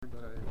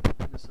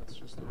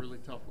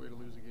tough way to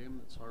lose a game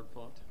that's hard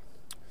fought?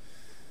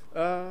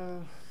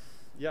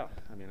 Yeah.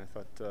 I mean, I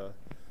thought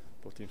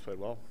both teams played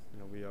well.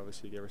 We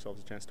obviously gave ourselves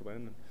a chance to win,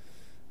 and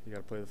you got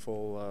to play the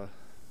full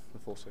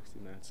 60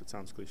 minutes. It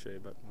sounds cliche,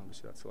 but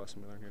obviously that's the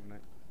lesson we learned here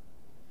tonight.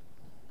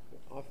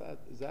 Off that,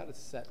 is that a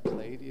set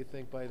play, do you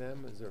think, by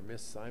them? Is there a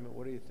misassignment?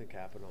 What do you think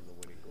happened on the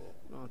winning goal?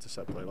 No, it's a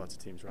set play. Lots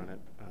of teams run it.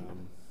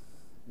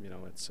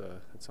 It's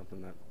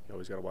something that you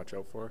always got to watch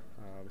out for.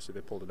 Obviously,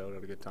 they pulled it out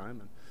at a good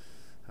time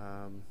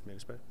and made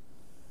us pay.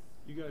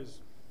 You guys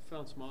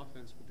found some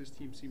offense, but this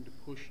team seemed to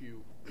push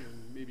you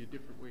in maybe a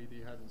different way that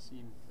you haven't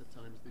seen at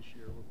times this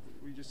year. What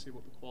do you just say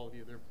about the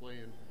quality of their play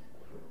and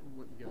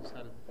what you guys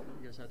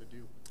had to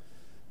do?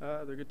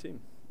 They're a good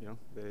team.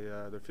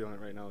 They're feeling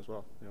it right now as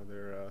well.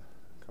 They're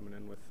coming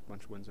in with a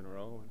bunch of wins in a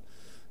row and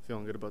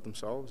feeling good about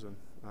themselves, and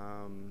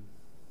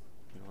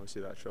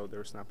obviously that showed they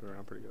were snapping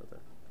around pretty good out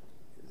there.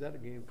 Is that a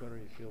game, Connor,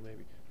 you feel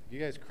maybe you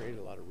guys created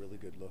a lot of really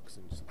good looks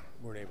and just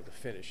weren't able to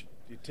finish?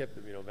 You tipped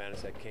them,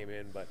 Vanasek came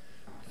in, but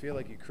I feel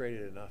like you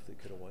created enough they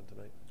could have won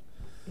tonight.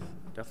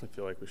 Definitely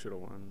feel like we should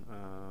have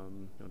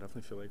won.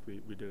 Definitely feel like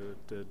we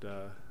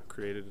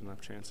created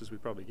enough chances. We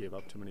probably gave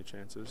up too many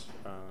chances.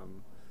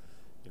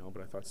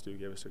 But I thought Stu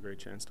gave us a great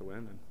chance to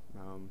win,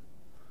 and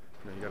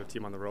you got a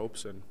team on the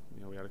ropes, and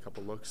we had a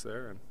couple looks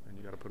there, and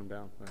you got to put them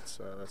down. That's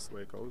the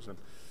way it goes, and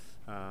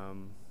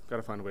got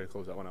to find a way to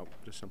close that one out.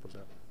 Just simple as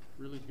that.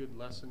 Really good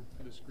lesson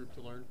for this group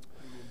to learn.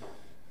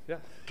 Yeah,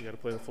 you got to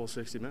play the full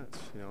 60 minutes.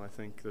 I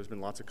think there's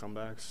been lots of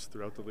comebacks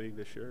throughout the league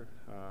this year.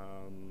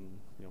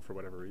 For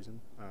whatever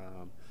reason,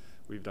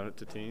 we've done it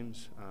to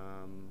teams.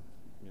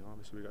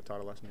 Obviously we got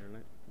taught a lesson here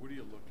tonight. What do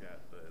you look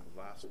at the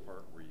last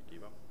part where you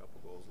gave up a couple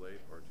goals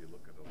late, or do you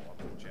look at a lot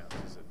of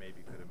chances that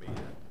maybe could have made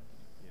it,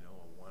 a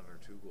 1 or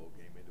 2 goal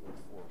game into a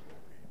 4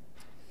 goal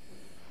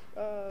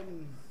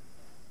game?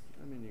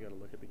 You got to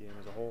look at the game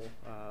as a whole.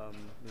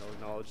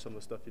 Acknowledge some of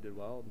the stuff you did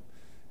well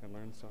and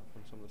learn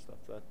from some of the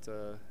stuff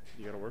that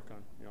you got to work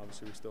on.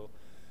 Obviously we still,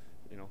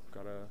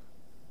 got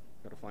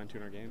to fine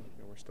tune our game.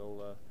 We're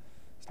still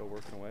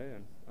working away,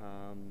 and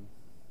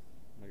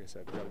like I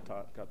said, we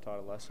got taught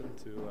a lesson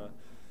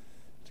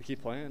to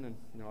keep playing, and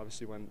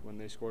obviously when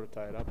they score to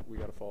tie it up, we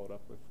got to follow it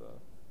up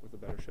with a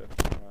better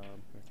shift.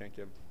 I can't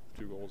give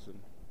 2 goals in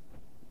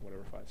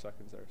 5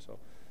 seconds there, so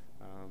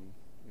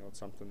it's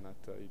something that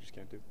you just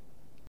can't do.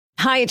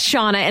 Hi, it's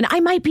Shauna, and I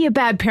might be a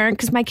bad parent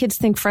because my kids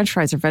think French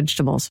fries are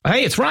vegetables.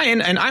 Hey, it's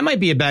Ryan, and I might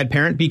be a bad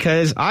parent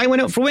because I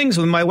went out for wings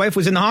when my wife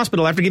was in the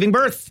hospital after giving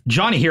birth.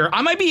 Johnny here.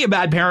 I might be a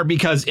bad parent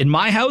because in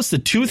my house, the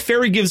tooth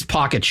fairy gives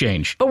pocket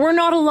change. But we're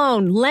not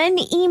alone. Len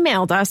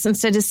emailed us and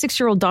said his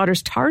 6-year-old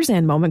daughter's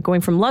Tarzan moment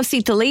going from love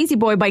seat to lazy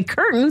boy by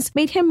curtains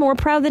made him more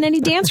proud than any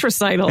dance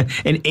recital.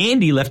 And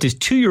Andy left his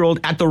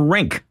 2-year-old at the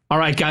rink. All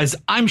right, guys,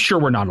 I'm sure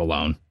we're not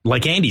alone.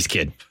 Like Andy's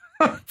kid.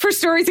 For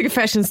stories and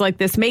confessions like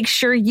this, make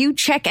sure you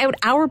check out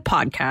our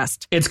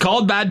podcast. It's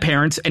called Bad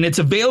Parents, and it's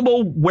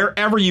available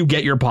wherever you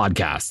get your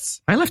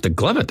podcasts. I left a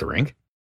glove at the rink.